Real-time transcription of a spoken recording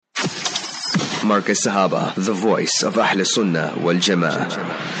Marcus Sahaba, the voice of Ahl Sunnah wal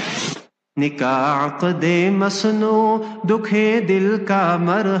Jama'ah. निकाह क़दे मसनो दुखे दिल का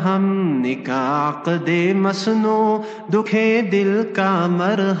मरहम, निकाह क़दे मसनो दुखे दिल का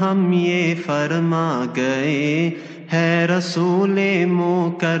मरहम, ये फरमा गए है रसूले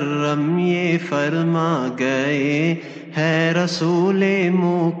मुकर्रम, ये फरमा गए है रसूले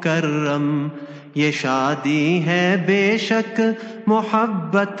मुकर्रम। ये शादी है बेशक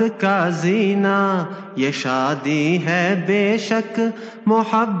मोहब्बत का ज़ीना, ये शादी है बेशक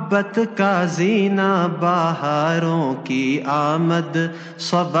मोहब्बत का ज़ीना, बहारों की आमद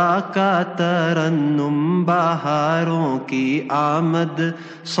सबा का तरन्नुम, बहारों की आमद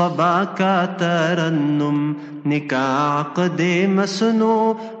सबा का तरन्नुम। निकाह क़दे मसनो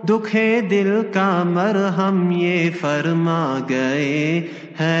दुखे दिल का मरहम, ये फरमा गए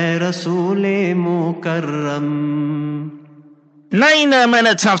है रसूले मुकर्रम। 9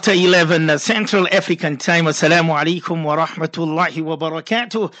 minutes after 11 Central African Time. Assalamu alaikum wa rahmatullahi wa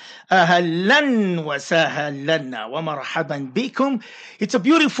barakatuh. Ahlan wa sahlan wa marhaban bikum. It's a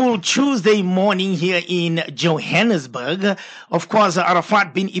beautiful Tuesday morning here in Johannesburg. Of course,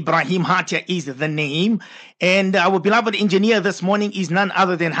 Arafat bin Ibrahim Hatia is the name. And our beloved engineer this morning is none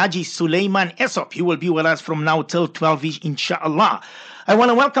other than Haji Suleiman Esop. He will be with us from now till 12ish, inshallah. I want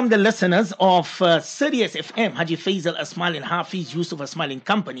to welcome the listeners of Sirius FM, Haji Faisal Asmal and Hafiz Yusuf Asmal and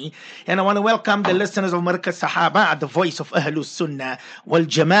Company. And I want to welcome the listeners of Markaz Sahaba, the voice of Ahlus Sunnah wal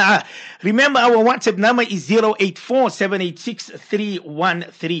Jama'ah. Remember, our WhatsApp number is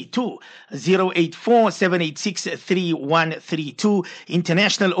 084-786-3132. 084-786-3132.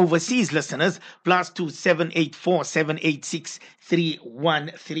 International overseas listeners, +2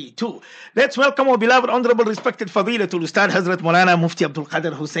 784-786-3132. Let's welcome our beloved, honorable, respected Fadilatul Ustad Hazrat Maulana Mufti Abdul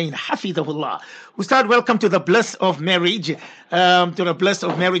Qadir Hussain Hafidahullah. Ustad, welcome to the bliss of marriage.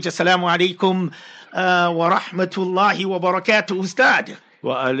 Assalamu alaikum wa rahmatullahi wa barakatuh, Ustad.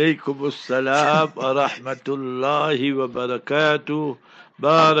 Wa alaikum assalam wa rahmatullahi wa barakatuh.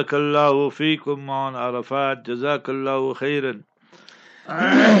 Barakallahu feekum on Arafat. Jazakallahu khairan.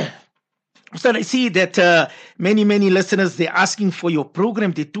 Ustad, I see that many listeners, they're asking for your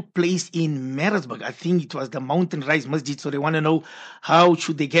program that took place in Maritzburg. I think it was the Mountain Rise Masjid, so they want to know how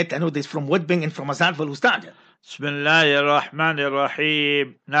should they get. I know this from Woodbank and from Azadwal, Ustad. Bismillahir Rahmanir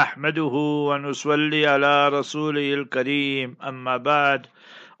Rahim. Nahmaduhu wa nusalli ala Rasulihil Kareem. Amma ba'd.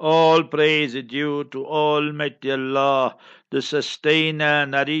 All praise is due to Almighty Allah, the sustainer,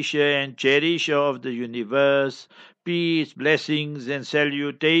 nourisher and cherisher of the universe. Peace, blessings and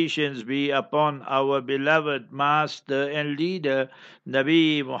salutations be upon our beloved Master and Leader,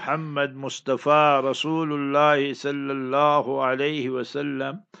 Nabi Muhammad Mustafa Rasulullah sallallahu alayhi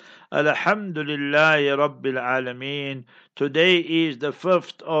wasallam. Alhamdulillahi Rabbil Alameen. Today is the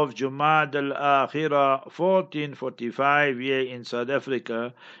 5th of Jumad al-Akhirah, 1445 year in South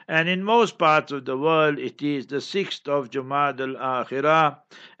Africa, and in most parts of the world it is the 6th of Jumad al-Akhirah.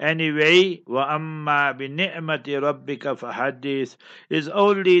 Anyway, wa amma bi ni'mati rabbika fahaddith is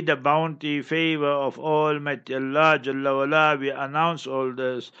only the bounty, favor of Almighty Allah Jalla wala. We announce all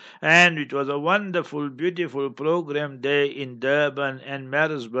this, and it was a wonderful, beautiful program there in Durban and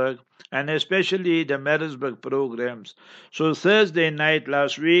Maritzburg, and especially the Maritzburg programs. So Thursday night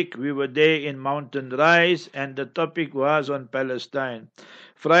last week, we were there in Mountain Rise, and the topic was on Palestine.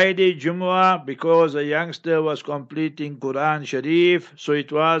 Friday, Jumu'ah, because a youngster was completing Quran Sharif, so it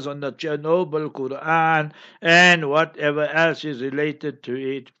was on the Chernobyl Quran and whatever else is related to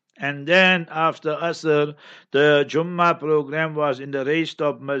it. And then after Asr, the Jummah program was in the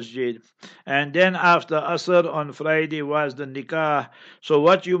Raystop Masjid. And then after Asr on Friday was the Nikah. So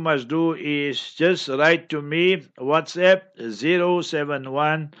what you must do is just write to me, WhatsApp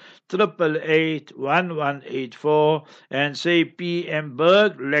 071 888 1184 and say PM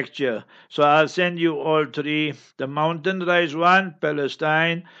Berg lecture. So I'll send you all three, the Mountain Rise one,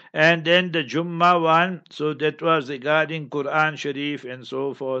 Palestine, and then the Jummah one, so that was regarding Quran Sharif and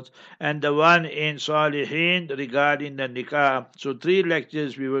so forth, and the one in Salihin regarding the Nikah. So 3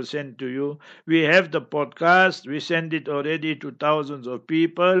 lectures we will send to you. We have the podcast, we send it already to thousands of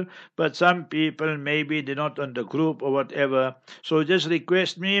people, but some people maybe they're not on the group or whatever. So just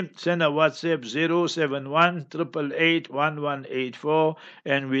request me, send a WhatsApp 071 888 1184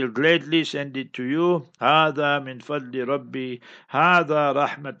 and we'll gladly send it to you. Hada min fadli Rabbi, hada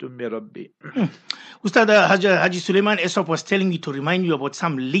rahmatun min Rabbi. Ustad, Haji Suleiman Esop was telling me to remind you about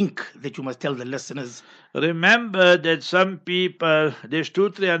some links link that you must tell the listeners? Remember that some people, there's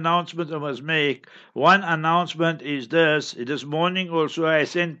 2-3 announcements I must make. One announcement is this morning also I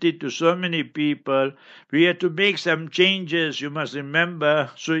sent it to so many people. We had to make some changes, you must remember.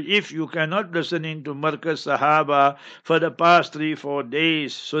 So if you cannot listen into Markaz Sahaba for the past 3-4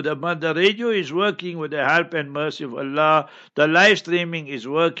 days, so the radio is working with the help and mercy of Allah. The live streaming is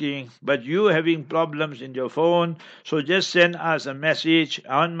working, but you having problems in your phone, so just send us a message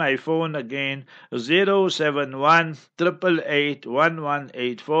on my phone again, 071 888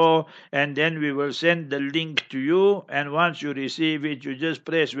 1184, and then we will send the link to you. And once you receive it, you just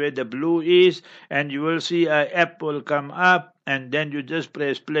press where the blue is, and you will see an app will come up, and then you just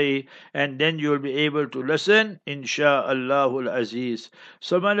press play, and then you will be able to listen, insha'Allahul Aziz.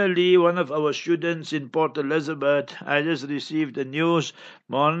 Similarly, one of our students in Port Elizabeth, I just received the news,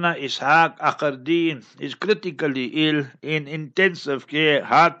 Maulana Ishaq Akardeen is critically ill in intensive care,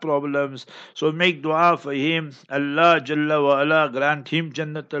 heart problems. So make dua for him. Allah Jalla wa Ala grant him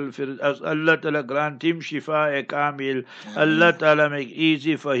Jannatul Firdaus. Allah Ta'ala grant him Shifa Kamil. Allah Ta'ala make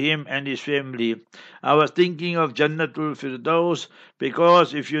easy for him and his family. I was thinking of Jannatul Firdaus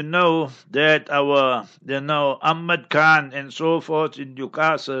because if you know that our, Ahmad Khan and so forth in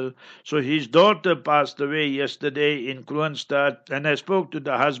Newcastle, so his daughter passed away yesterday in Kroonstad, and I spoke to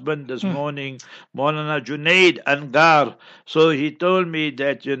the husband this morning, Maulana Junaid Angar. So he told me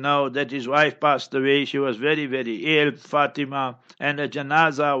that, that his wife passed away. She was very, very ill, Fatima, and a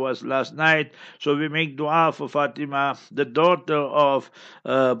janaza was last night. So we make dua for Fatima, the daughter of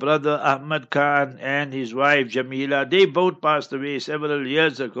Brother Ahmad Khan and his wife Jamila. They both passed away several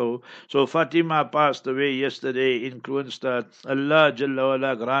years ago. So Fatima passed away yesterday in Kroonstad. Allah Jalla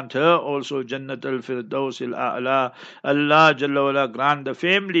wala grant her also Jannatul Firdaus al-A'la. Allah Jalla wala grant the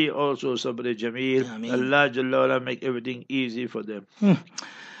family also Sabr Jameel. Allah Jalla wala make everything easy for them.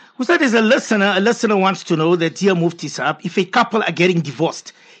 Ustad, is a listener wants to know that, dear Mufti Saab, if a couple are getting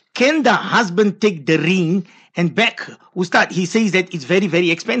divorced, can the husband take the ring and back? Ustad, he says that it's very,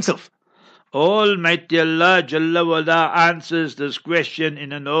 very expensive. Almighty Allah Jalla wala answers this question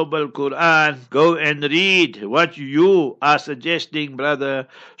in a noble Quran. Go and read what you are suggesting, brother.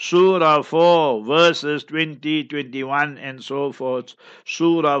 Surah 4, verses 20, 21, and so forth.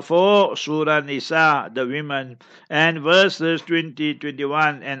 Surah 4, Surah Nisa, the women, and verses 20,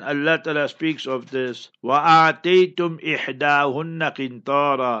 21, and Allah Ta'ala speaks of this. وَآتَيْتُمْ إِحْدَاهُنَّ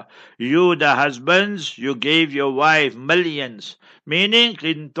قِنْطَارًا. You, the husbands, you gave your wife millions. Meaning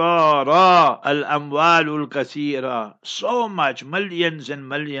qintara al-amwalul kathira, so much, millions and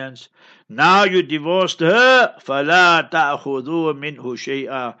millions. Now you divorced her, فَلَا تَأْخُذُوا مِنْهُ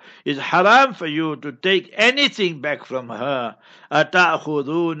شَيْئًا. It's haram for you to take anything back from her.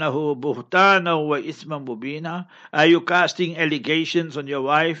 أَتَأْخُذُونَهُ بُهْتَانًا وَإِثْمًا مُبِينًا. Are you casting allegations on your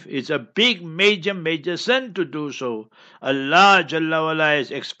wife? It's a big, major sin to do so. Allah Jalla wala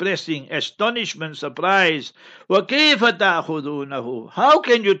is expressing astonishment, surprise. وَكَيْفَ تَأْخُذُونَهُ. How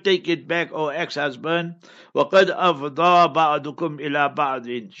can you take it back, O ex-husband? وَقَدْ أَفْضَى بَعْضُكُمْ إِلَى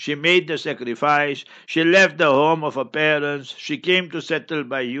بَعْضٍ. She made the sacrifice. She left the home of her parents. She came to settle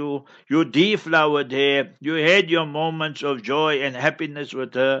by you. You deflowered her. You had your moments of joy and happiness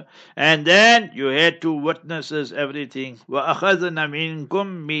with her. And then you had to witnesses everything. وَأَخَذْنَ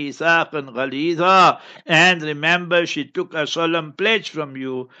مِنْكُمْ مِيثَاقًا غَلِيظًا. And remember, she took a solemn pledge from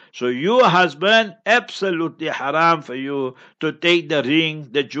you. So you, husband, absolutely haram for you to take the ring,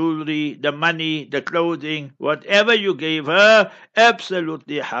 the jewelry, the money, the clothing, whatever you gave her,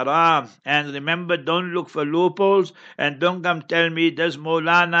 absolutely haram. And remember, don't look for loopholes, and don't come tell me this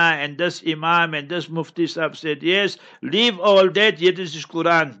Maulana and this Imam and this Mufti Sahib said yes. Leave all that. Yet this is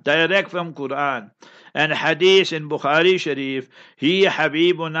Quran, direct from Quran. And hadith in Bukhari Sharif, he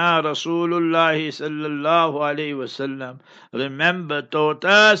Habibuna Rasulullah sallallahu alayhi wasallam, remember, taught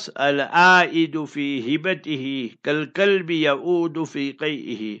us, al-aidu fi hibatihi kal-kalbi yaudu fi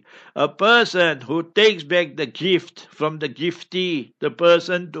qay'ihi. A person who takes back the gift from the giftee, the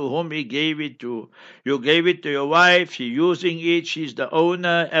person to whom he gave it to. You gave it to your wife, she's using it, she's the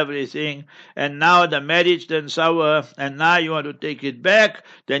owner, everything, and now the marriage done sour, and now you want to take it back,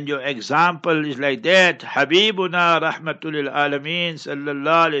 then your example is like that. Habibuna Rahmatul Alameen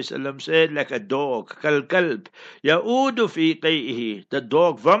sallallahu alayhi wasallam said, like a dog, kal kalb, yaudu fi qay'ihi. The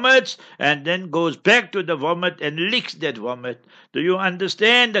dog vomits and then goes back to the vomit and licks that vomit. Do you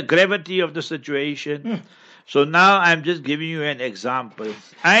understand the gravity of the situation? So now I'm just giving you an example.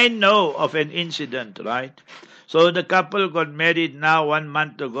 I know of an incident, right? So the couple got married now 1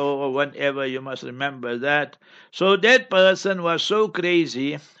 month ago or whenever, you must remember that. So that person was so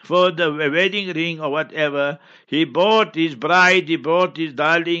crazy for the wedding ring or whatever. He bought his bride, he bought his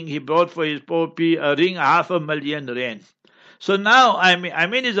darling, he bought for his poppy a ring 500,000 rand. So now, I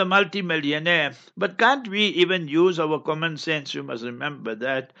mean, he's a multi-millionaire, but can't we even use our common sense? You must remember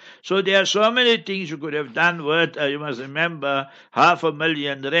that. So there are so many things you could have done with, you must remember,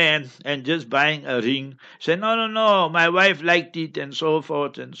 500,000 rand and just buying a ring. Say, no, my wife liked it and so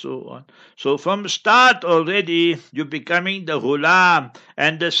forth and so on. So from start already, you're becoming the ghulam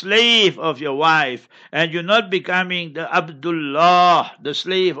and the slave of your wife, and you're not becoming the Abdullah, the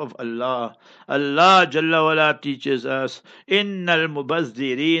slave of Allah. Allah Jalla wala teaches us, Innal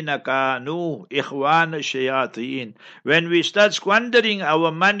mubazzirina kanu ikhwana shayateen. When we start squandering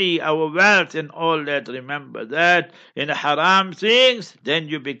our money, our wealth and all that, remember that, in haram things, then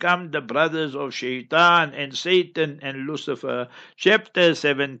you become the brothers of shaitan and Satan and Lucifer. Chapter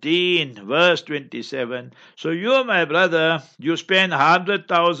 17, verse 27. So you, my brother, you spend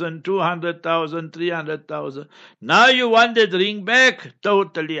 100,000, 200,000, 300,000. Now you want that ring back?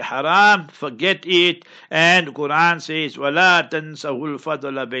 Totally haram. Forget it. And Quran says, وَلَا تَنْسَهُ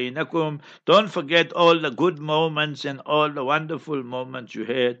الْفَضْلَ بَيْنَكُمْ. Don't forget all the good moments and all the wonderful moments you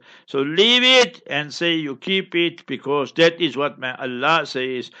had. So leave it and say you keep it, because that is what my Allah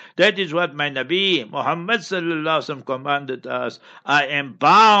says. That is what my Nabi Muhammad sallallahu alaihi wasallam commanded us. I am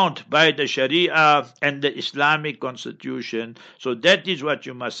bound by the Sharia and the Islamic constitution. So that is what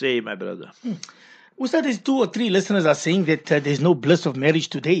you must say, my brother. Ustad, there's 2 or 3 listeners are saying that there's no bliss of marriage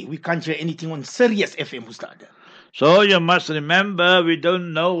today. We can't hear anything on Sirius FM, Ustad. So you must remember, we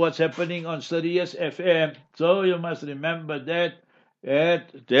don't know what's happening on Sirius FM. So you must remember that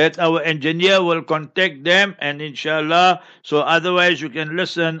our engineer will contact them, and inshallah, so otherwise you can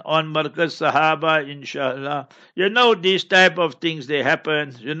listen on Markaz Sahaba, inshallah. You know, these type of things, they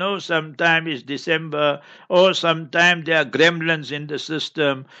happen. You know, sometimes it's December, or sometimes there are gremlins in the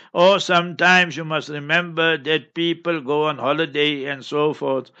system, or sometimes you must remember that people go on holiday and so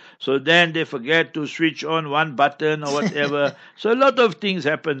forth. So then they forget to switch on one button or whatever. So a lot of things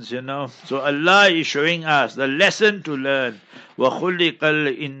happens, you know. So Allah is showing us the lesson to learn. وَخُلِقَ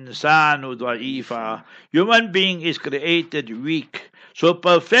الْإِنسَانُ ضَعِيفًا. Human being is created weak. So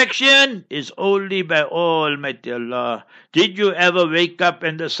perfection is only by Almighty Allah. Did you ever wake up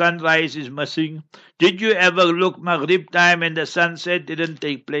and the sunrise is missing? Did you ever look Maghrib time and the sunset didn't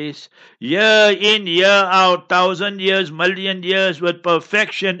take place? Year in, year out, 1,000 years, million years with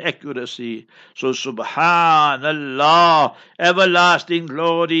perfection, accuracy. So Subhanallah, everlasting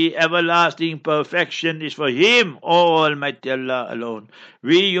glory, everlasting perfection is for Him, Almighty Allah alone.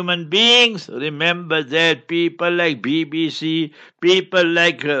 We human beings, remember that people like BBC, people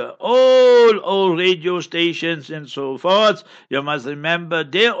like all radio stations and so forth, you must remember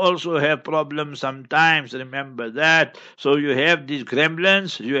they also have problems sometimes, remember that. So you have these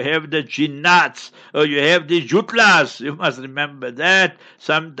gremlins, you have the jinnats, or you have these jutlas, you must remember that.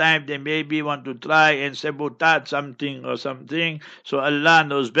 Sometimes they maybe want to try and sabotage something or something. So Allah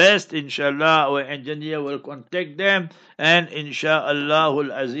knows best. Inshallah, our engineer will contact them, and inshallah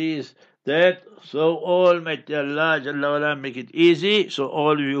Aziz, that so Almighty Allah Jalla wala make it easy, so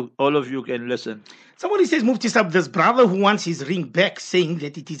all of you can listen. Somebody says, Mufti Sahib, this brother who wants his ring back, saying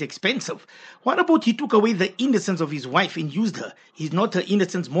that it is expensive. What about he took away the innocence of his wife and used her? Is not her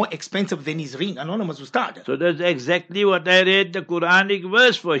innocence more expensive than his ring? Anonymous Ustad. So that's exactly what I read the Quranic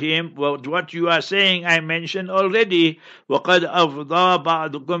verse for him. What you are saying, I mentioned already. وَقَدْ أَفْضَى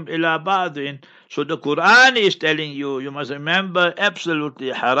بَعْضُكُمْ إِلَى بَعْضٍ. So the Quran is telling you, you must remember,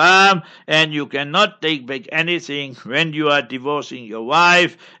 absolutely haram, and you cannot take back anything when you are divorcing your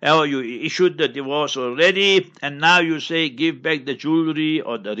wife, or you issued the divorce already, and now you say give back the jewelry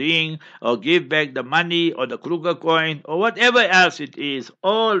or the ring, or give back the money or the Kruger coin, or whatever else it is.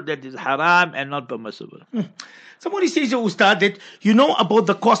 All that is haram and not permissible. Somebody says, Ustad, that you know about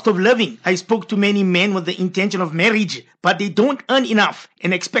the cost of living. I spoke to many men with the intention of marriage, but they don't earn enough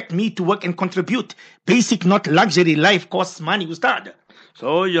and expect me to work and contribute. Basic, not luxury life costs money, Ustad.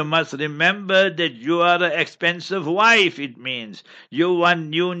 So you must remember that you are an expensive wife, it means. You want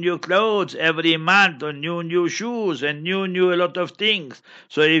new clothes every month, or new shoes, and new a lot of things.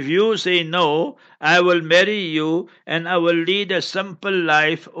 So if you say no, I will marry you and I will lead a simple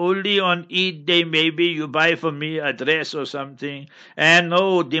life. Only on Eid day maybe you buy for me a dress or something, and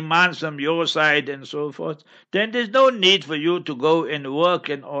no demands from your side and so forth. Then there's no need for you to go and work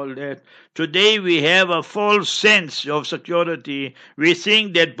and all that. Today we have a false sense of security. We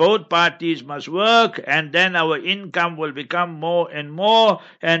think that both parties must work and then our income will become more and more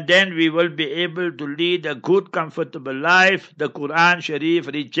and then we will be able to lead a good, comfortable life. The Quran Sharif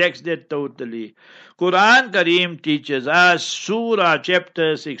rejects that totally. Quran Kareem teaches us, Surah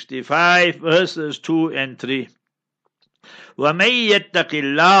chapter 65, verses 2 and 3. وَمَن يَتَّقِ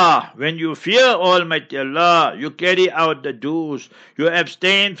اللَّهِ When you fear Almighty Allah, you carry out the do's, you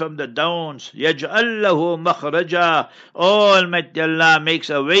abstain from the don'ts. يَجْعَلْ لَهُ مَخْرَجًا Almighty Allah makes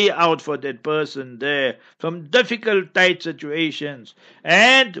a way out for that person there from difficult, tight situations.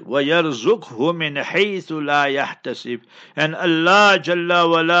 And وَيَرْزُقْهُ مِنْ حَيْثُ لَا يَحْتَسِبْ And Allah Jalla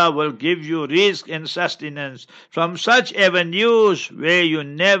wala will give you rizq and sustenance from such avenues where you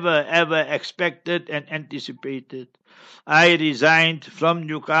never ever expected and anticipated. I resigned from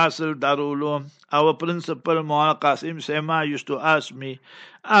Newcastle Darul Uloom. Our principal Maulana Qasim Sema used to ask me,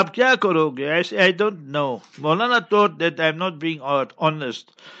 "Aap kya karoge?" I said, "I don't know." Maulana thought that I'm not being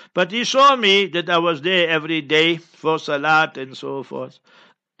honest. But he saw me that I was there every day for Salat and so forth.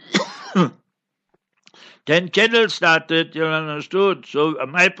 Then channel started, you understood. So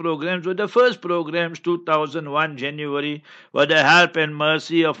my programs were the first programs, 2001 January, were the help and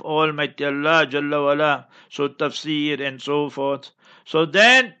mercy of Almighty Allah Jalla wala. So tafsir and so forth. So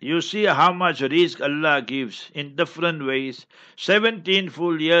then you see how much rizq Allah gives in different ways. 17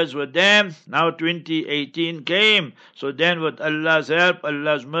 full years were them. Now 2018 came. So then with Allah's help,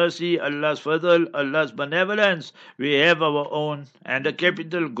 Allah's mercy, Allah's fadl, Allah's benevolence, we have our own. And the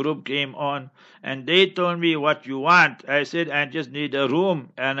Capital Group came on. And they told me, "What you want?" I said, "I just need a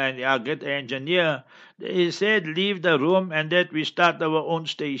room and I'll get an engineer." They said, "Leave the room and that we start our own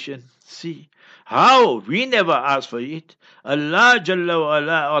station." See, how? We never asked for it. Allah Jalla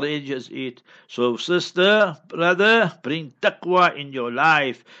wa'ala arranges it. So sister, brother, bring taqwa in your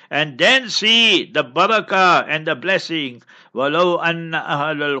life and then see the barakah and the blessing. وَلَوْ أَنَّ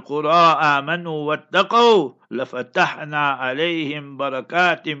أَهْلَ الْقُرَىٰ آمَنُوا وَاتَّقَوْا لَفَتَحْنَا عَلَيْهِمْ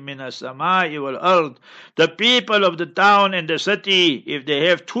بَرَكَاتٍ مِّنَ السَّمَاءِ وَالْأَرْضِ The people of the town and the city, if they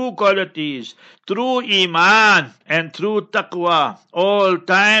have two qualities, through iman and through taqwa, all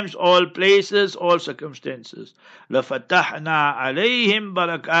times, all places, all circumstances, لَفَتَحْنَا عَلَيْهِمْ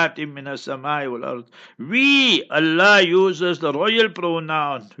بَرَكَاتٍ مِّنَ السَّمَاءِ وَالْأَرْضِ We, Allah uses the royal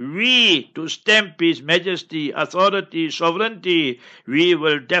pronoun, we, to stamp His majesty, authority, sovereignty, we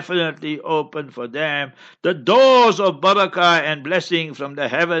will definitely open for them the doors of barakah and blessing from the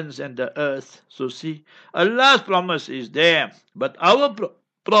heavens and the earth. So see, Allah's promise is there, but our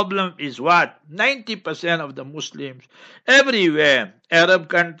problem is what? 90% of the Muslims, everywhere, Arab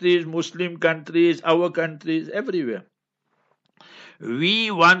countries, Muslim countries, our countries, everywhere. We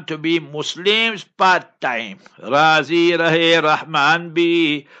want to be Muslims part-time. Razi rahe Rahman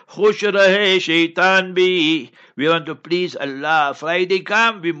bhi, khush rahe Shaitan bhi. We want to please Allah. Friday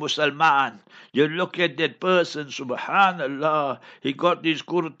come, we Musliman. You look at that person, subhanallah, he got this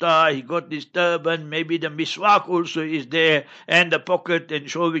kurta, he got this turban, maybe the miswak also is there, and the pocket, and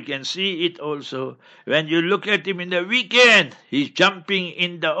so we can see it also. When you look at him in the weekend, he's jumping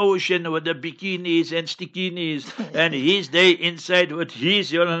in the ocean with the bikinis and stikinis, and he's there inside with his,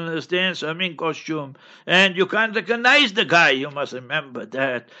 you understand, swimming costume, and you can't recognize the guy, you must remember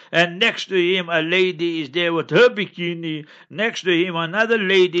that. And next to him, a lady is there with her bikini, next to him, another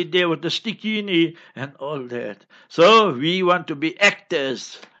lady there with the stikini, and all that. So we want to be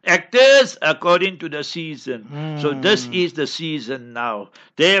actors according to the season. So this is the season now.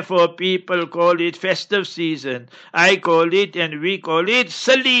 Therefore people call it festive season. I call it and we call it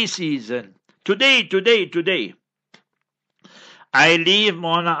silly season. Today. I leave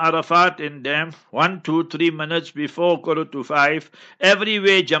Mona Arafat in them 1, 2, 3 minutes before 4:45.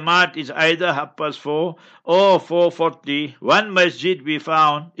 Everywhere Jamaat is either 4:30 or 4:40. One masjid we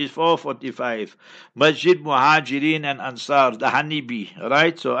found is 4:45. Masjid Muhajirin and Ansar, the honeybee,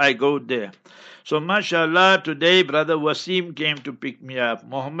 right? So I go there. So mashallah, today Brother Wasim came to pick me up.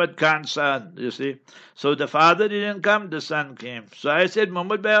 Muhammad Khan's son, you see. So the father didn't come, the son came. So I said,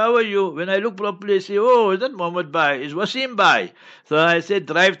 Muhammad Bhai, how are you? When I look properly, I say, oh, it's not Muhammad Bhai, it's Wasim Bhai. So I said,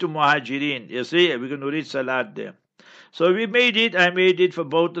 drive to Muhajirin. You see, we're going to read Salat there. So we made it. I made it for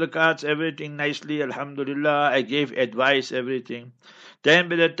both rakats, everything nicely, alhamdulillah. I gave advice, everything. Then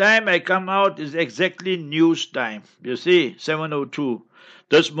by the time I come out, is exactly news time. You see, 7:02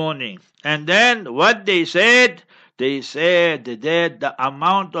 this morning. And then what they said they said that the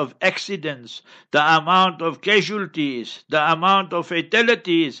amount of accidents, the amount of casualties, the amount of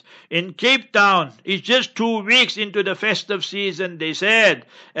fatalities in Cape Town is just 2 weeks into the festive season, they said,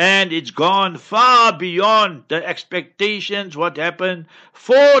 and it's gone far beyond the expectations. What happened?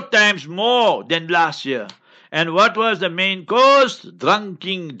 4 times more than last year. And what was the main cause?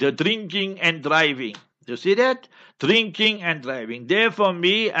 The drinking and driving. You see that? Drinking and driving. Therefore,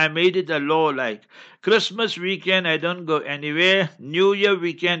 me, I made it a law like Christmas weekend, I don't go anywhere. New Year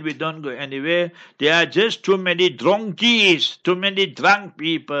weekend, we don't go anywhere. There are just too many drunkies, too many drunk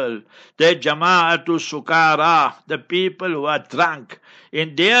people. The Jama'atu Sukara, the people who are drunk.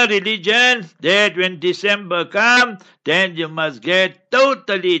 In their religion, that when December comes, then you must get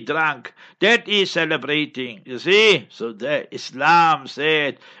totally drunk. That is celebrating, you see. So the Islam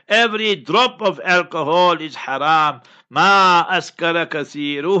said, every drop of alcohol is haram. Ma askara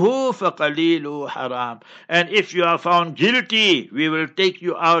kathiruhu faqalilu haram. And if you are found guilty, we will take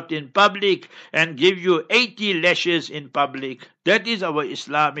you out in public and give you 80 lashes in public. That is our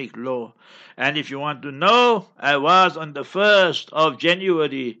Islamic law. And if you want to know, I was on the 1st of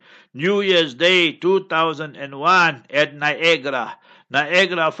January, New Year's Day 2001 at Niagara.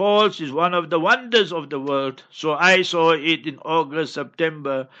 Niagara Falls is one of the wonders of the world. So I saw it in August,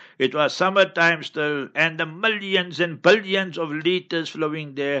 September. It was summertime still, and the millions and billions of liters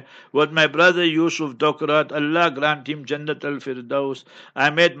flowing there. With my brother Yusuf Dokrat, Allah grant him Jannat al-Firdaus. I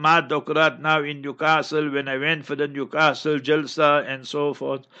met Ma Dokrat now in Newcastle when I went for the Newcastle Jalsa and so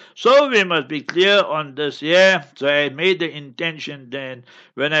forth. So we must be clear on this, yeah. So I made the intention then,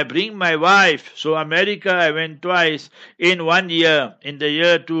 when I bring my wife, so America I went twice in 1 year. In the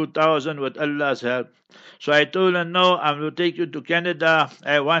year 2000 with Allah's help. So I told her, no, I'm going to take you to Canada.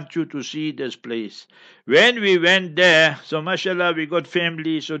 I want you to see this place. When we went there, so mashallah, we got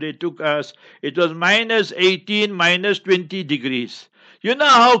family, so they took us. It was minus 18, minus 20 degrees. You know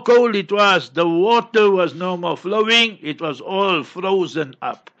how cold it was. The water was no more flowing. It was all frozen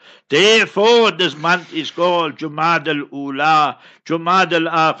up. Therefore, this month is called Jumad al-Ula, Jumad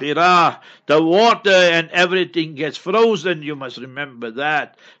al-Akhirah. The water and everything gets frozen, you must remember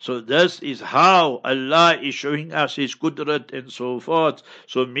that. So this is how Allah is showing us His Qudrat and so forth.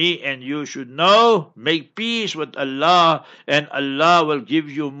 So me and you should know, make peace with Allah, and Allah will give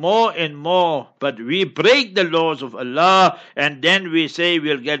you more and more. But we break the laws of Allah, and then we say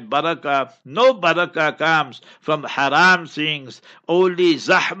we'll get barakah. No barakah comes from haram things. Only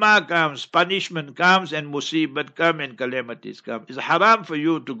zahma comes, punishment comes, and musibat come, and calamities come. It's haram for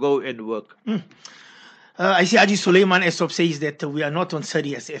you to go and work. I see Haji Sulaiman Esop says that we are not on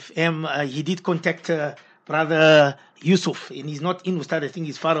Sirius FM. He did contact Brother Yusuf, and he's not in Ustad. I think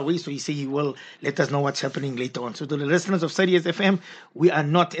he's far away, so he said he will let us know what's happening later on. So to the listeners of Sirius FM, we are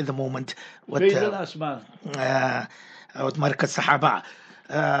not at the moment with Markat Sahaba.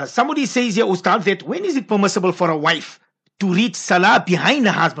 Somebody says here, Ustad, that when is it permissible for a wife to read Salah behind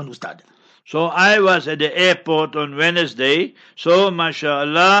her husband, Ustad? So I was at the airport on Wednesday. So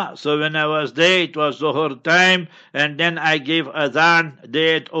mashallah, so when I was there, it was Zuhur time, and then I gave adhan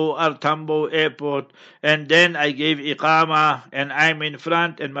there at OR Tambo Airport, and then I gave iqama, and I'm in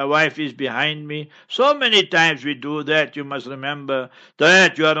front, and my wife is behind me. So many times we do that. You must remember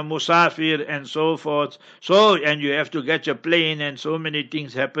that you are a musafir and so forth. So, and you have to get your plane, and so many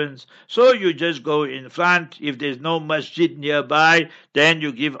things happens. So you just go in front. If there's no masjid nearby, then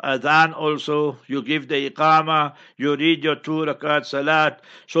you give adhan also, you give the iqama, you read your 2 rakat salat.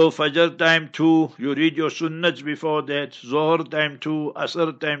 So Fajr time 2, you read your sunnats before that, Zohar time 2,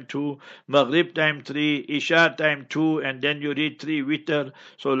 Asr time 2, Maghrib time 3, Isha time 2, and then you read 3 witr.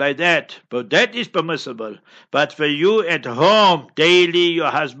 So like that. But that is permissible. But for you at home, daily your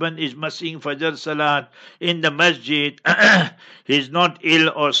husband is missing Fajr salat in the masjid. He's not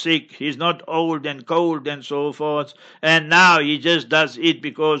ill or sick, he's not old and cold and so forth, and now he just does it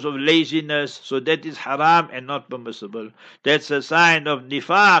because of laziness. So that is haram and not permissible. That's a sign of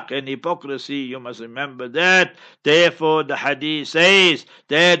nifaq and hypocrisy. You must remember that. Therefore the hadith says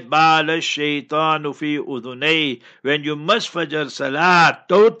that bala shaitanu fi udhunay, when you miss Fajr salat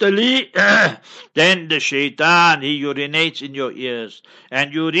totally, then the shaitan, he urinates in your ears.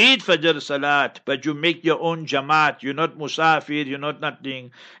 And you read Fajr salat, but you make your own jamaat. You're not musafir, you're not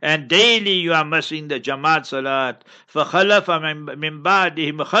nothing, and daily you are missing the jamaat salat. فَخَلَفَ مِنْ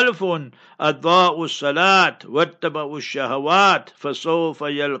بَعْدِهِمْ خَلْفٌ يعلمون أضاءوا الصلاة واتبعوا الشهوات فسوف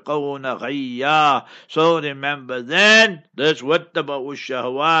يلقون غيا. So remember then, this واتبعوا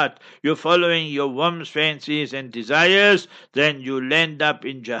الشهوات, you're following your whims, fancies and desires, then you'll end up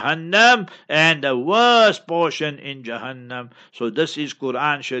in Jahannam, and the worst portion in Jahannam. So this is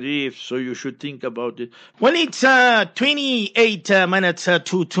Quran Sharif, so you should think about it. Well, it's 28 minutes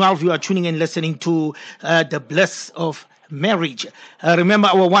to 12. You are tuning in, listening to the Bliss of Marriage. Remember,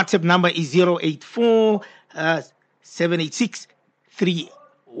 our WhatsApp number is 084 786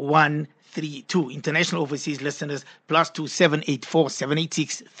 3132. International overseas listeners, +2 784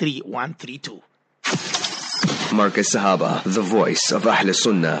 786 3132. Marcus Sahaba, the voice of Ahl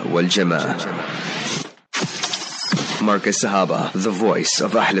Sunnah wal Jama'ah. Marcus Sahaba, the voice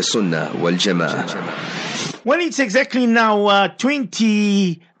of Ahl Sunnah wal Jama'ah. Well, it's exactly now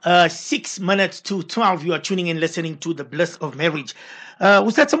 26 minutes to 12. You are tuning in, listening to the Bliss of Marriage.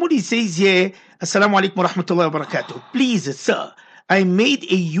 Ustad, somebody says here, Assalamu alaikum wa rahmatullahi wa barakatuh. Please, sir, I made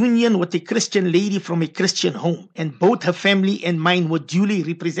a union with a Christian lady from a Christian home, and both her family and mine were duly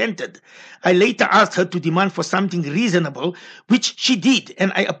represented. I later asked her to demand for something reasonable, which she did,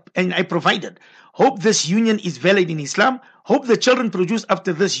 and I provided. Hope this union is valid in Islam. Hope the children produced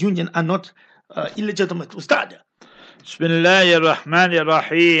after this union are not illegitimate. Ustad. Bismillahir Rahmanir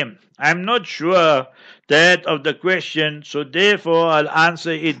Rahim. I'm not sure that of the question, so therefore I'll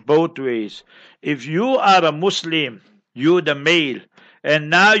answer it both ways. If you are a Muslim, you the male, and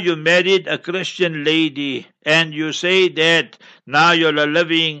now you married a Christian lady, and you say that now you're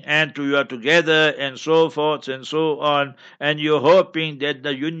living and you are together and so forth and so on, and you're hoping that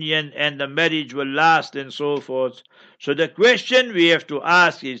the union and the marriage will last and so forth. So the question we have to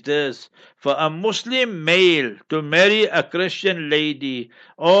ask is this: for a Muslim male to marry a Christian lady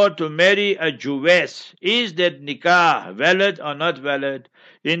or to marry a Jewess, is that nikah valid or not valid?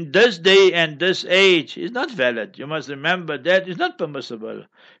 In this day and this age, is not valid. You must remember that is not permissible.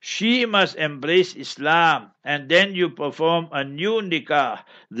 She must embrace Islam, and then you perform a new nikah.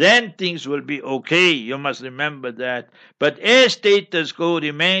 Then things will be okay. You must remember that. But as status quo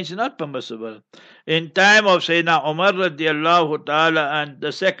remains, not permissible. In time of Sayyidina Umar radiallahu ta'ala, and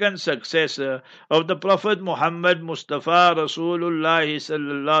the second successor of the Prophet Muhammad Mustafa Rasulullah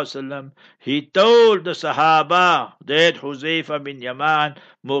sallallahu alaihi wasallam, he told the Sahaba that Huzaifa bin Yaman,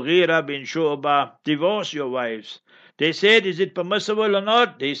 Mughira bin Shu'bah, divorce your wives. They said, is it permissible or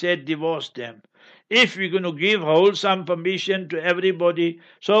not? They said, divorce them. If we're going to give wholesome permission to everybody,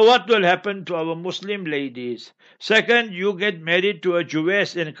 so what will happen to our Muslim ladies? Second, you get married to a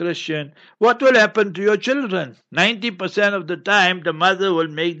Jewess and Christian. What will happen to your children? 90% of the time, the mother will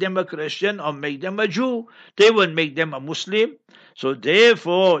make them a Christian or make them a Jew. They won't make them a Muslim. So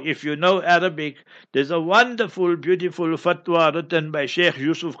therefore, if you know Arabic, there's a wonderful, beautiful fatwa written by Sheikh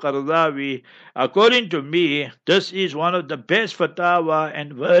Yusuf Qaradawi. According to me, this is one of the best fatwa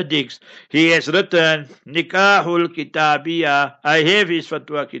and verdicts he has written. Nikahul Kitabiyah. I have his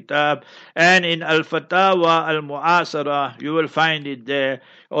fatwa kitab, and in Al-Fatawa Al-Mu'asara, you will find it there.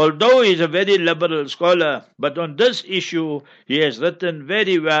 Although he is a very liberal scholar, but on this issue he has written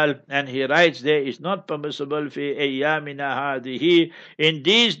very well, and he writes there is not permissible fi ayyamina hadihi, in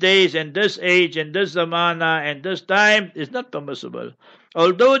these days and this age and this zamana and this time is not permissible.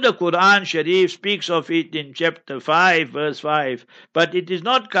 Although the Quran Sharif speaks of it in chapter 5 verse 5, but it is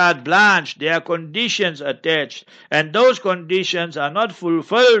not carte blanche. There are conditions attached, and those conditions are not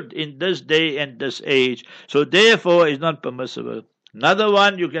fulfilled in this day and this age, so therefore is not permissible. Another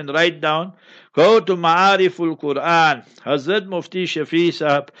one you can write down. Go to Ma'ariful Quran, Hazrat Mufti Shafi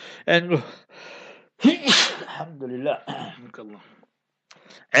Sahab, and Alhamdulillah,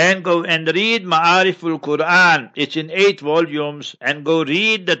 and go and read Ma'ariful Quran. It's in 8 volumes, and go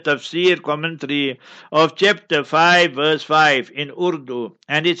read the tafsir commentary of chapter 5 verse 5 in Urdu,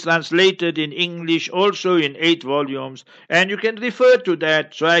 and it's translated in English also in 8 volumes, and you can refer to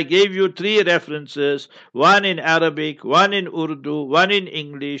that. So I gave you 3 references, one in Arabic, one in Urdu, one in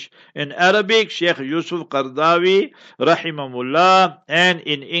English. In Arabic, Sheikh Yusuf Qardawi rahimahullah, and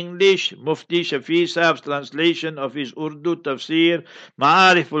in English, Mufti Shafi Sahab's translation of his Urdu tafsir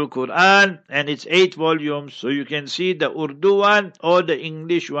Ma'ariful Quran, and it's 8 volumes, so you can see the Urdu one or the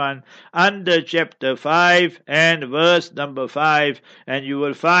English one under chapter 5 and verse number 5, and you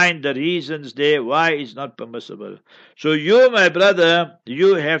will find the reasons there why it's not permissible. So you, my brother,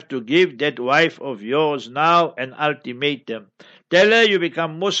 you have to give that wife of yours now an ultimatum. Tell her you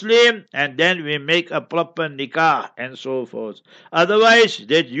become Muslim, and then we make a proper nikah and so forth. Otherwise,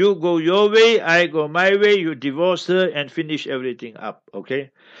 that you go your way, I go my way, you divorce her and finish everything up.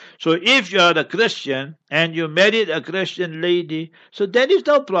 Okay? So if you are a Christian and you married a Christian lady, so that is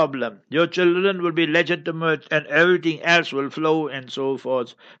no problem. Your children will be legitimate and everything else will flow and so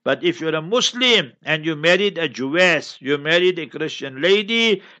forth. But if you're a Muslim and you married a Jewess, you married a Christian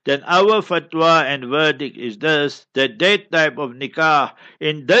lady, then our fatwa and verdict is this, that that type of nikah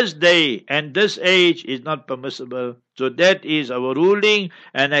in this day and this age is not permissible. So that is our ruling,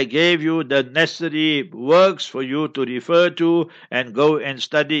 and I gave you the necessary works for you to refer to and go and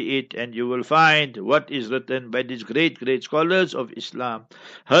study it, and you will find what is written by these great scholars of Islam.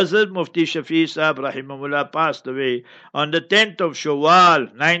 Hazrat Mufti Shafi Sahib Rahimahullah passed away on the 10th of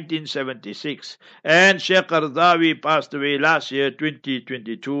Shawwal 1976, and Sheikh Qardawi passed away last year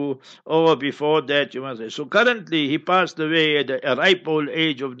 2022, or before that you must say. So currently he passed away at a ripe old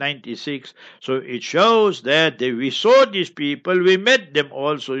age of 96. So it shows that we saw these people, we met them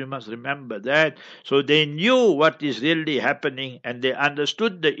also, you must remember that. So they knew what is really happening and they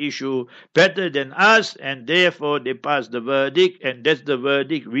understood the issue better than us, and therefore they passed the verdict, and that's the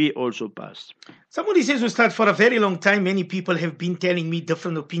verdict we also passed. Somebody says, Ustad, for a very long time, many people have been telling me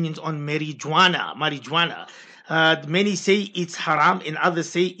different opinions on marijuana. Many say it's haram and others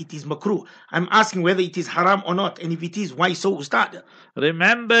say it is makruh. I'm asking whether it is haram or not, and if it is, why so, Ustad?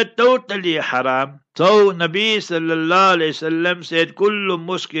 Remember, totally haram. So Nabi sallallahu alayhi wasallam said, "Kullu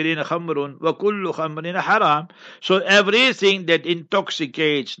muskirin khamrun wa kullu khamrin haram." So everything that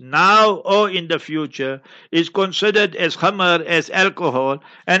intoxicates now or in the future is considered as khamr, as alcohol,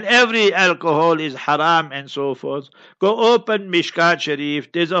 and every alcohol is haram and so forth. Go open Mishkat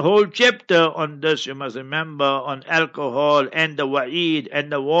Sharif. There's a whole chapter on this, you must remember, on alcohol and the wa'id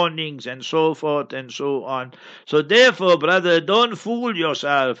and the warnings and so forth and so on. So therefore, brother, don't fool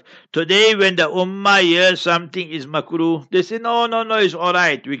yourself. Today when the ummah hears something is makruh, they say, no, it's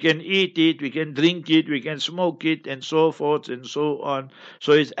alright. We can eat it, we can drink it, we can smoke it and so forth and so on.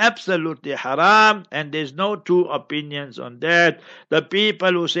 So it's absolutely haram, and there's no two opinions on that. The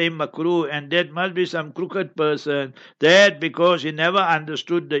people who say makruh, and that must be some crooked person, that because he never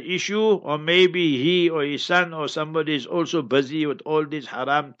understood the issue, or maybe he or his son or somebody is also busy with all these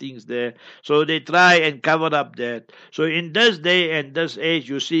haram things there. So they try and cover up that. So in this day and this age,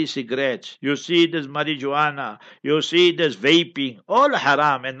 you see cigarettes, you see this marijuana, you see this vaping, all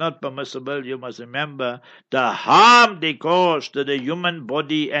haram and not permissible. You must remember the harm they cause to the human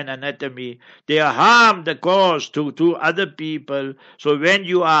body and anatomy. They harm the cause to other people. So when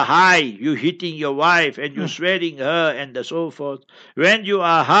you are high, you hitting your wife and you swearing her and so forth. When you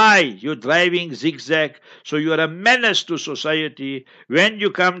are high, you're driving zigzag. So you are a menace to society. When you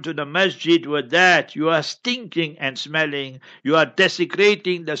come to the masjid with that, you are stinking and smelling. You are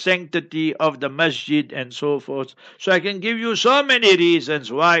desecrating the sanctity of the masjid and so forth. So I can give you so many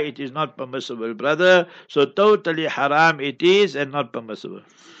reasons why it is not permissible, brother. So totally haram it is and not permissible.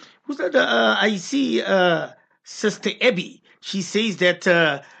 Ustad, I see Sister Abby. She says that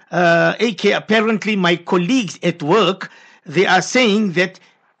AK, apparently my colleagues at work, they are saying that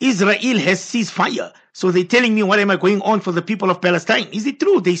Israel has ceased fire. So they're telling me what am I going on for the people of Palestine. Is it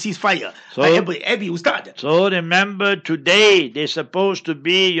true they cease fire? So, Abby, Ustad. So remember, today there's supposed to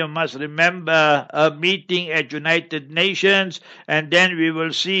be, you must remember, a meeting at United Nations, and then we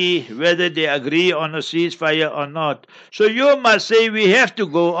will see whether they agree on a ceasefire or not. So you must say we have to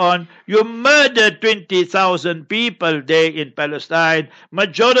go on. You murdered 20,000 people there in Palestine,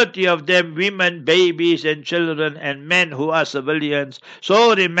 majority of them women, babies and children and men who are civilians.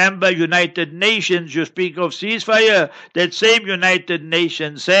 So remember, United Nations, you speak of ceasefire, that same United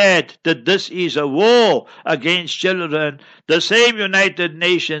Nations said that this is a war against children. The same United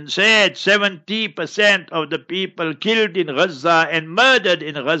Nations said 70% of the people killed in Gaza and murdered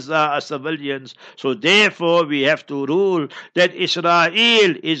in Gaza are civilians. So therefore we have to rule that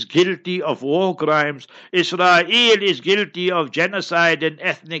Israel is guilty of war crimes. Israel is guilty of genocide and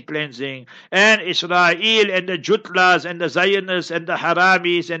ethnic cleansing. And Israel and the Jutlas and the Zionists and the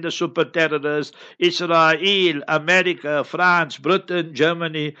Haramis and the super terrorists, Israel, America, France, Britain,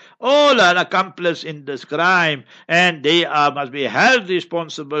 Germany, all are accomplices in this crime, and they must be held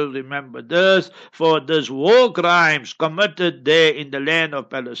responsible, remember this, for these war crimes committed there in the land of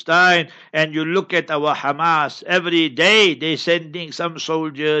Palestine. And you look at our Hamas, every day they're sending some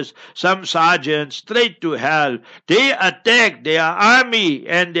soldiers, some sergeants straight to hell. They attack their army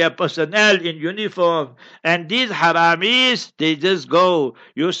and their personnel in uniform, and these Haramis, they just go.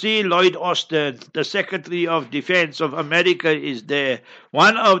 You see Lloyd Austin, the the Secretary of Defense of America is there.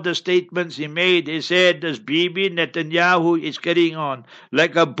 One of the statements he made, he said, this Bibi Netanyahu is carrying on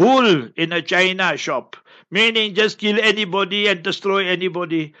like a bull in a China shop. Meaning just kill anybody and destroy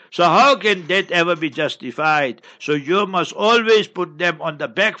anybody. So how can that ever be justified? So you must always put them on the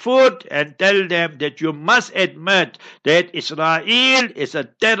back foot and tell them that you must admit that Israel is a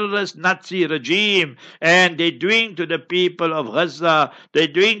terrorist Nazi regime, and they're doing to the people of Gaza, they're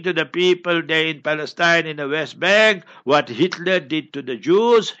doing to the people there in Palestine in the West Bank what Hitler did to the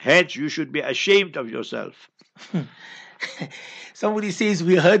Jews. Hence you should be ashamed of yourself. Somebody says,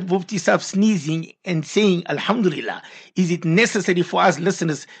 we heard Mufti Sahib sneezing and saying, Alhamdulillah. Is it necessary for us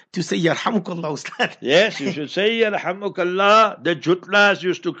listeners to say, Yarhamukallah, Ustad? Yes, you should say, Yarhamukallah. The Jutlas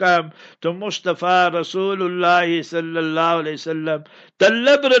used to come to Mustafa Rasulullah sallallahu alayhi wasallam.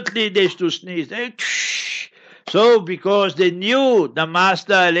 Deliberately they used to sneeze. So because they knew the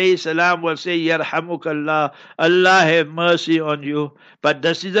Master alayhi salam will say, Yarhamukallah, Allah have mercy on you. But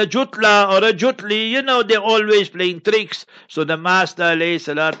this is a jutla or a jutli, they're always playing tricks. So the Master alayhi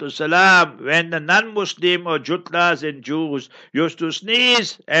salatu salam, when the non-Muslim or jutlas and Jews used to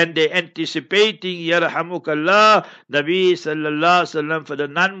sneeze and they anticipating Yarhamukallah, Nabi sallallahu sallam for the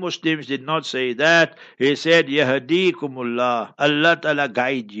non-Muslims did not say that. He said, Yahdikumullah, Allah ta'ala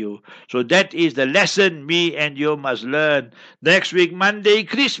guide you. So that is the lesson me and you must learn. Next week, Monday,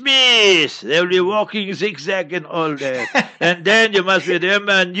 Christmas. They'll be walking zigzag and all that. And then you must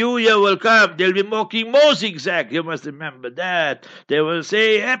remember, New Year will come. They'll be walking more zigzag. You must remember that. They will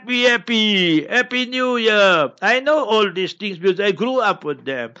say, Happy New Year. I know all these things because I grew up with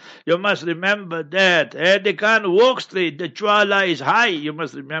them. You must remember that. And they can't walk straight. The jwala is high. You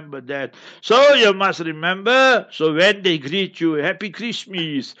must remember that. So you must remember. So when they greet you, Happy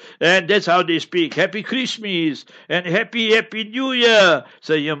Christmas. And that's how they speak. Happy Christmas. And Happy New Year.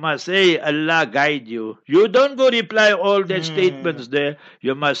 So you must say, Allah guide you. You don't go reply all that statements there.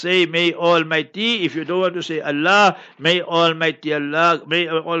 You must say, may Almighty, if you don't want to say Allah, may Almighty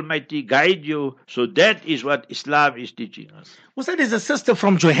guide you. So that is what Islam is teaching us. Ustad, there's a sister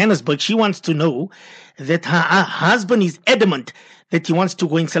from Johannesburg. She wants to know that her husband is adamant that he wants to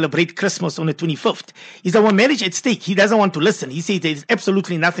go and celebrate Christmas on the 25th. Is our marriage at stake? He doesn't want to listen. He says there is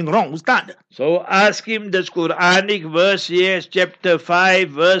absolutely nothing wrong. Ustad. So ask him this Quranic verse, yes, chapter 5,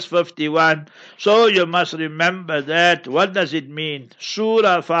 verse 51. So you must remember that. What does it mean?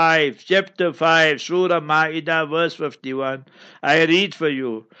 Surah 5, chapter 5, Surah Ma'idah, verse 51. I read for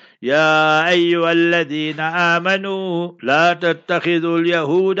you. يا أيها الذين آمنوا لا تتخذوا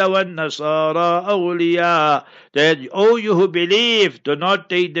اليهود والنصارى أولياء. That, oh, you who believe, do not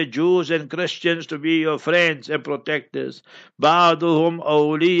take the Jews and Christians to be your friends and protectors. بعضهم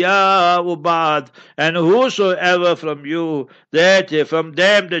أولياء بعض. And whosoever from you, that from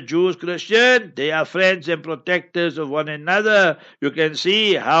them, the Jews, Christians, they are friends and protectors of one another. You can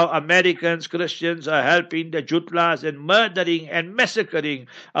see how Americans, Christians are helping the Jutlas and murdering and massacring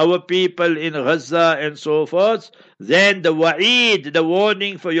our people in Gaza and so forth. Then the wa'id, the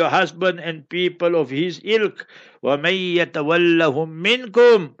warning for your husband and people of his ilk. وَمَن يَتَوَلَّهُم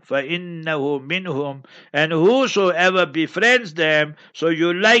مِّنكُمْ فَإِنَّهُ مِنْهُمْ. And whosoever befriends them, so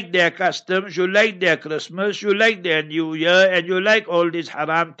you like their customs, you like their Christmas, you like their New Year, and you like all these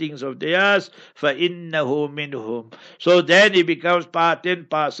haram things of theirs, فَإِنَّهُ مِنْهُمْ. So then he becomes part and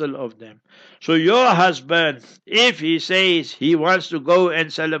parcel of them. So your husband, if he says he wants to go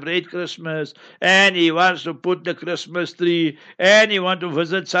and celebrate Christmas, and he wants to put the Christmas tree, and he wants to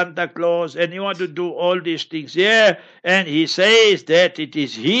visit Santa Claus, and he wants to do all these things here, and he says that it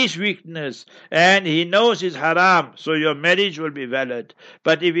is his weakness, and he knows it's haram, so your marriage will be valid.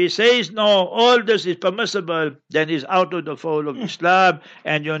 But if he says no, all this is permissible, then he's out of the fold of Islam,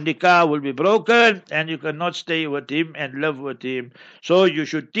 and your nikah will be broken, and you cannot stay with him and live with him. So you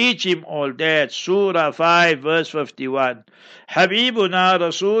should teach him all that. Surah 5, verse 51. Habibuna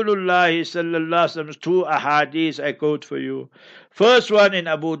Rasulullah sallallahu alaihi wasallam, 2 ahadith I quote for you. First one in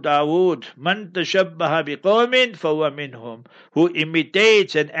Abu Dawood, Man tashabbaha biqawmin fahuwa minhum. Who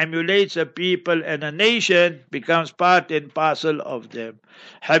imitates and emulates a people and a nation becomes part and parcel of them.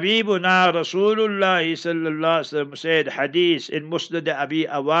 Habibuna Rasulullah sallallahu alaihi wasallam said, hadith in Musnad Abi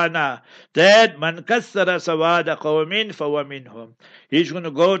Awana, that Man kathara sawada qawmin fahuwa minhum. He's going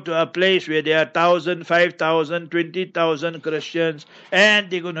to go to a place where there are 1,000, 5,000, 20,000 Christians, and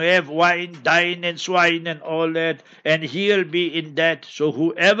they're going to have wine, dine, and swine and all that, and he'll be in that. So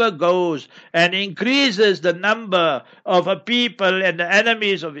whoever goes and increases the number of a people and the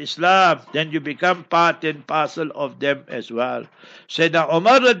enemies of Islam, then you become part and parcel of them as well. Sayyidina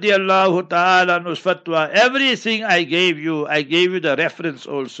Umar radiallahu ta'ala anhu's fatwa, everything I gave you the reference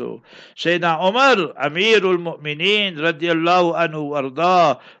also. Sayyidina Umar, Amirul Mu'mineen radiallahu anhu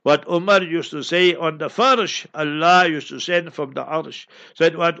warda, what Umar used to say on the farsh, Allah used to send from the arsh.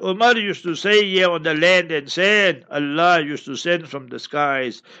 Said what Umar used to say here on the land and sand, Allah used to send from the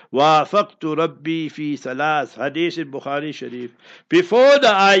skies. Wafaqtu Rabbi fi thalath. Hadith in Bukhari Sharif. Before the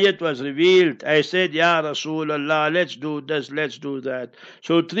ayat was revealed, I said, Ya Rasulullah, let's do this, let's do that.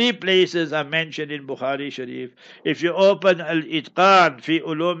 So 3 places are mentioned in Bukhari Sharif. If you open Al-Itqan fi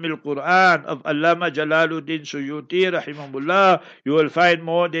Ulum al-Quran of Allama Jalaluddin Suyuti rahimahullah, you will find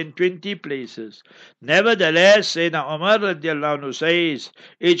more than 20 places. Nevertheless, Sayyidina Umar radiallahu anhu says,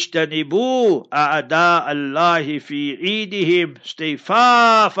 Ijtanibu a'ada Allahi fi eidihim. Stay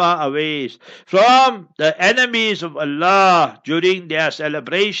far, far away from the enemies of Allah during their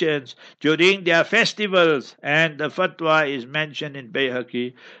celebrations, during their festivals. And the fatwa is mentioned in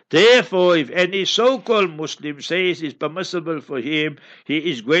Bayhaqi. Therefore, if any so-called Muslim says it's permissible for him, he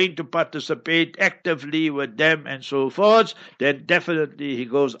is going to participate actively with them and so forth, then definitely he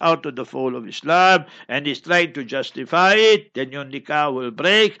goes out of the fold of Islam and is trying to justify it, then your nikah will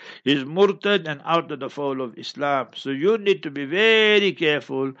break, he's murtad and out of the fold of Islam. So you need to be very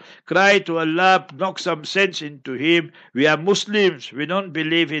careful, cry to Allah, knock some sense into him. We are Muslims, we don't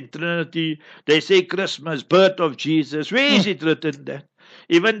believe in Trinity. They say Christmas, birth of Jesus. Where is it written that?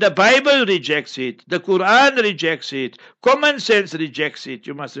 Even the Bible rejects it. The Quran rejects it. Common sense rejects it.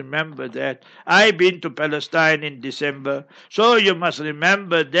 You must remember that. I've been to Palestine in December. So you must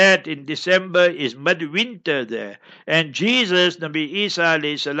remember that in December is midwinter there. And Jesus, Nabi Isa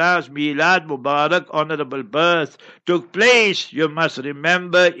alayhi salam's Milad Mubarak, honorable birth, took place, you must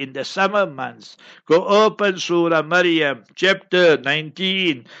remember, in the summer months. Go open Surah Maryam, chapter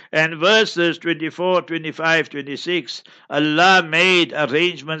 19, and verses 24, 25, 26. Allah made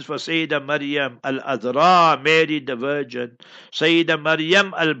arrangements for Sayyidah Maryam al-Azra, married the Virgin. Sayyidah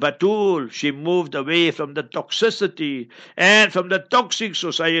Maryam al-Batul, she moved away from the toxicity and from the toxic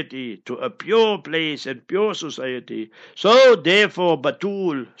society to a pure place and pure society. So therefore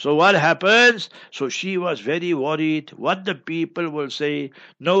Batul. So what happens? So she was very worried what the people will say.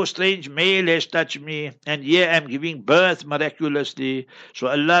 No strange male has touched me, and here I am giving birth miraculously. So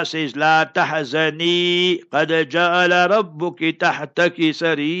Allah says, La tahzani qad ja'ala rabbuki tahtaki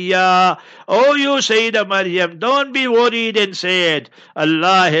sariya. Oh, you Sayyidah Maryam, don't be worried and sad.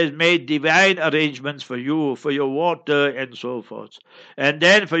 Allah has made divine arrangements for you, for your water and so forth. And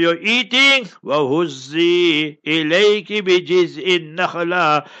then for your eating, وَهُزِّي إِلَيْكِ بِجِزْءِ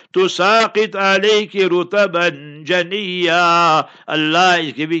النَّخْلَةِ تُسَاقِطْ عَلَيْكِ رُطَبًا جَنِيًّا. Allah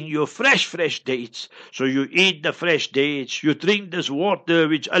is giving you fresh dates. So you eat the fresh dates. You drink this water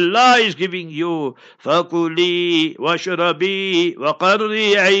which Allah is giving you. فَكُلِي وَاشْرَبِي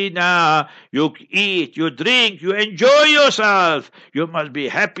وَقَرِّي عَيْنًا. You eat, you drink, you enjoy yourself. You must be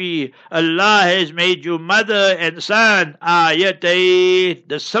happy. Allah has made you mother and son. Ayatain,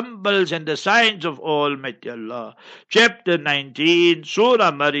 the symbols and the signs of Almighty Allah. Chapter 19,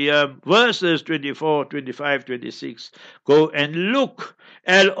 Surah Maryam, verses 24, 25, 26. Go and look.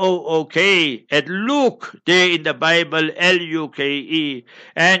 L-O-O-K, and look there in the Bible, L-U-K-E,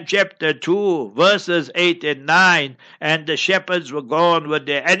 and chapter 2, verses 8 and 9, and the shepherds were gone with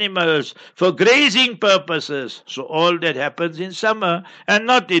their animals for grazing purposes. So all that happens in summer and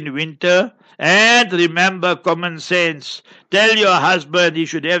not in winter. And remember common sense. Tell your husband he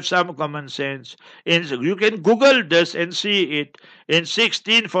should have some common sense. You can Google this and see it. In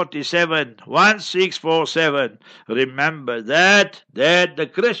 1647, remember that the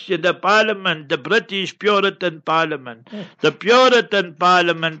Christian, the Parliament, the British Puritan Parliament, the Puritan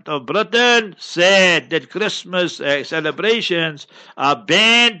Parliament of Britain said that Christmas celebrations are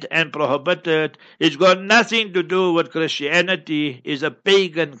banned and prohibited. It's got nothing to do with Christianity. It's a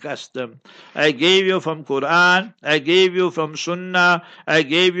pagan custom. I gave you from Quran, I gave you from Sunnah, I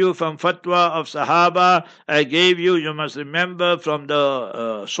gave you from Fatwa of Sahaba, I gave you, you must remember, from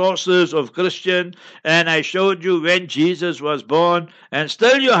the sources of Christian, and I showed you when Jesus was born, and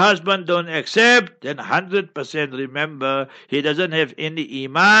still your husband don't accept, then 100% remember, he doesn't have any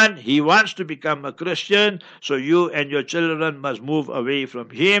iman, he wants to become a Christian, so you and your children must move away from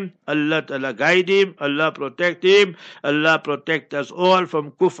him. Allah Ta'ala guide him, Allah protect him, Allah protect us all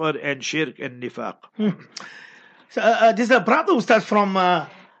from kufr and shirk and nifaq. So, there's a brother who starts from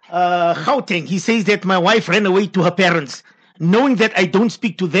Gauteng. He says that my wife ran away to her parents. knowing that I don't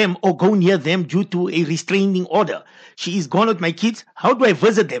speak to them or go near them due to a restraining order. She is gone with my kids. How do I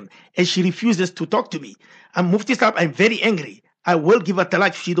visit them as she refuses to talk to me? Mufti Sahab, I'm very angry. I will give her talaq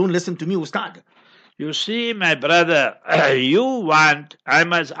if she don't listen to me, Ustad. You see, my brother, I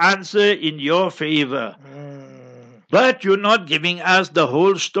must answer in your favor. But you're not giving us the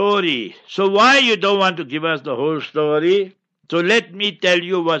whole story. So why you don't want to give us the whole story? So let me tell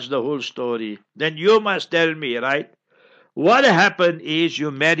you what's the whole story. Then you must tell me, right? What happened is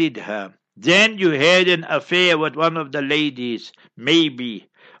you married her. Then you had an affair with one of the ladies, maybe.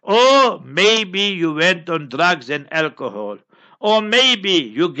 Or maybe you went on drugs and alcohol. Or maybe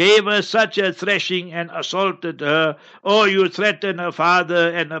you gave her such a thrashing and assaulted her, or you threatened her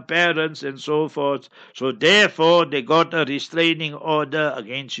father and her parents and so forth. So therefore they got a restraining order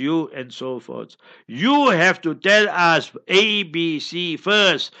against you and so forth. You have to tell us A, B, C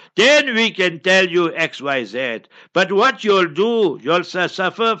first. Then we can tell you X, Y, Z. But what you'll do, you'll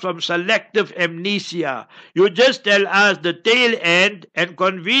suffer from selective amnesia. You just tell us the tail end and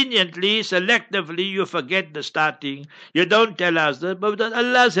conveniently, selectively, you forget the starting. You don't tell us that, but with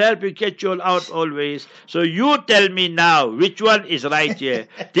Allah's help, we catch you all out always. So you tell me now, which one is right here?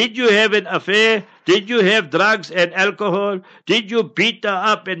 Did you have an affair? Did you have drugs and alcohol? Did you beat her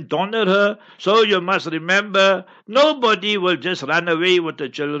up and donor her? So you must remember, nobody will just run away with the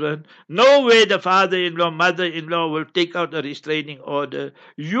children. No way the father-in-law, mother-in-law will take out a restraining order.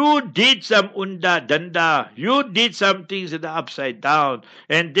 You did some unda danda. You did some things that are upside down.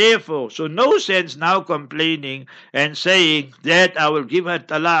 And therefore, so no sense now complaining and saying that I will give her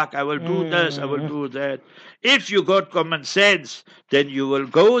talaq, I will do this, I will do that. If you got common sense, then you will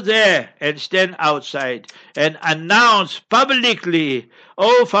go there and stand outside and announce publicly,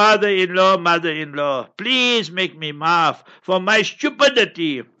 oh, father-in-law, mother-in-law, please make me maaf for my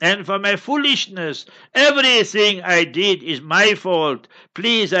stupidity and for my foolishness. Everything I did is my fault.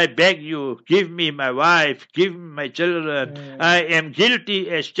 Please, I beg you, give me my wife, give me my children. I am guilty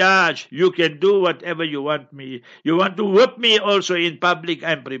as charged. You can do whatever you want me. You want to whip me also in public,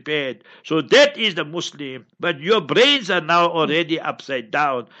 I'm prepared. So that is the Muslim. But your brains are now already upside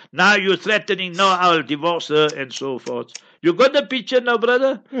down. Now you're threatening, no, I'll divorce her and so forth. You got the picture now,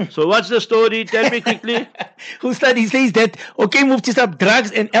 brother? So what's the story? Tell me quickly. Ustad, he says that, okay, Mufti Sahab,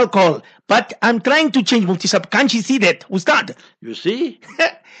 drugs and alcohol. But I'm trying to change, Mufti Sahab. Can't you see that, Ustad? You see?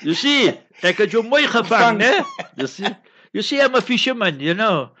 You see? Ek het jou mooi gevang, né? You see? You see, I'm a fisherman, you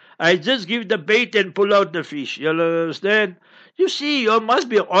know. I just give the bait and pull out the fish. You understand? You see, you must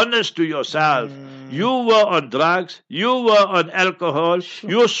be honest to yourself. You were on drugs, you were on alcohol,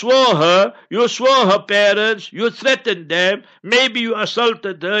 you swore her parents, you threatened them, maybe you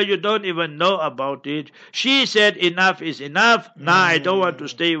assaulted her, you don't even know about it. She said enough is enough, now I don't want to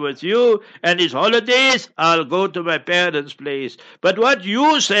stay with you, and it's holidays, I'll go to my parents' place. But what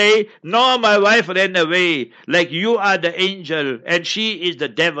you say, no, my wife ran away, like you are the angel and she is the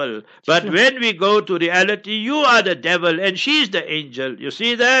devil. But when we go to reality, you are the devil and she's the angel. You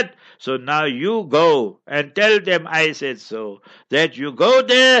see that? So now you go and tell them I said so. That you go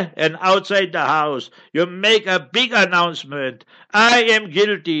there and outside the house, you make a big announcement. I am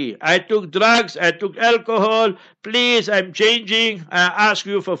guilty. I took drugs. I took alcohol. Please, I'm changing. I ask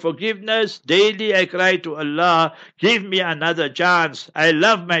you for forgiveness. Daily I cry to Allah, give me another chance. I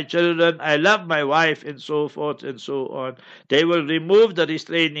love my children. I love my wife and so forth and so on. They will remove the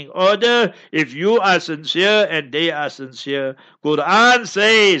restraining order if you are sincere and they are sincere. Quran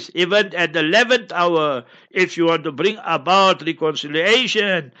says, even at the 11th hour, if you want to bring about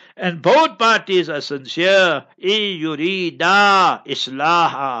reconciliation and both parties are sincere, yurida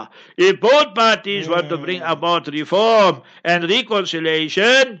islaha. If both parties want to bring about reform and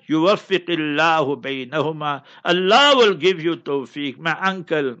reconciliation, yuwaffiqillahu baynahuma. Allah will give you tawfiq. My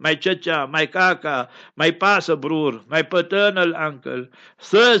uncle, my chacha, my kaka, my pasabrur, my paternal uncle,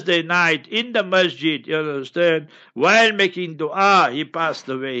 Thursday night in the masjid, you understand, while making dua, he passed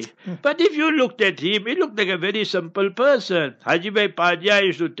away. But if you looked at him, he looked like a very simple person. Haji Bhai Padya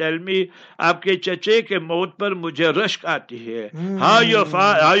used to tell me, aapke chache ke maut par mujhe rashk aati hai.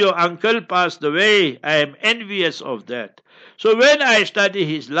 How your uncle passed away, I am envious of that. So when I study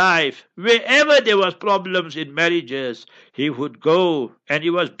his life, wherever there was problems in marriages, he would go, and he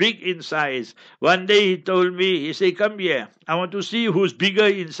was big in size. One day he told me, he said, come here, I want to see who's bigger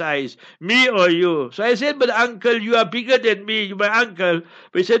in size, me or you. So I said, but uncle, you are bigger than me, you're my uncle.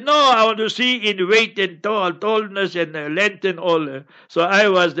 But he said, no, I want to see in weight and tallness and length and all. So I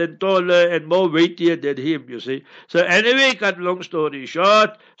was then taller and more weightier than him, you see. So anyway, cut long story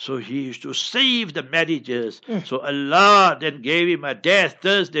short, so he used to save the marriages. So Allah Allah then gave him a death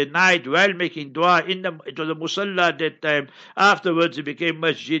Thursday night while making dua it was a musalla at that time. Afterwards it became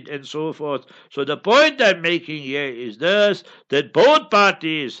masjid and so forth. So the point I'm making here is this, that both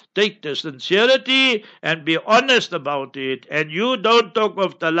parties take the sincerity and be honest about it, and you don't talk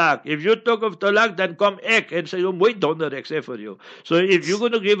of talaq. If you talk of talaq, then come ek and say, wait, don't accept for you. So if you're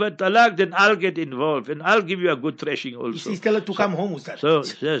going to give a talaq, then I'll get involved and I'll give you a good thrashing also. She's tell her to come home, Ustad. So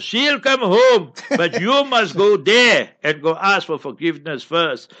she'll come home, but you must go there and go ask for forgiveness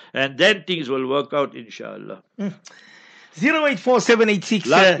first, and then things will work out, inshallah. 084786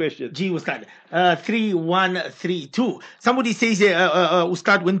 Last question. G Ustad 3132. Somebody says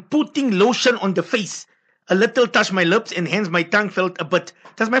Ustad, when putting lotion on the face, a little touched my lips and hence my tongue felt a bit.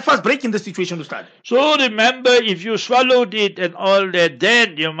 Does my fast break in this situation, Ustad? So remember, if you swallowed it and all that,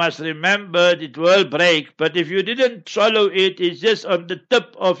 then you must remember it will break. But if you didn't swallow it, it's just on the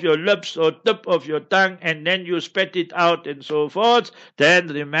tip of your lips or tip of your tongue, and then you spat it out and so forth, then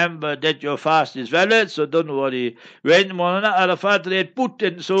remember that your fast is valid, so don't worry. When Maulana Arafat read put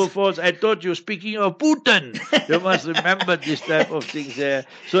and so forth, I thought you were speaking of Putin. You must remember this type of things there.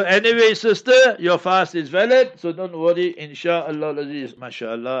 So anyway, sister, your fast is valid, so don't worry, inshallah aziz.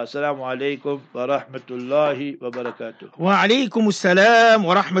 MashaAllah. Assalamu alaikum wa rahmatullahi wa barakatuh. Wa alaikum assalam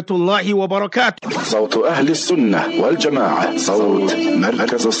wa rahmatullahi wa barakatuh. صوت أهل السنة والجماعة، صوت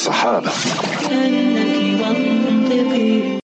مركز الصحابة.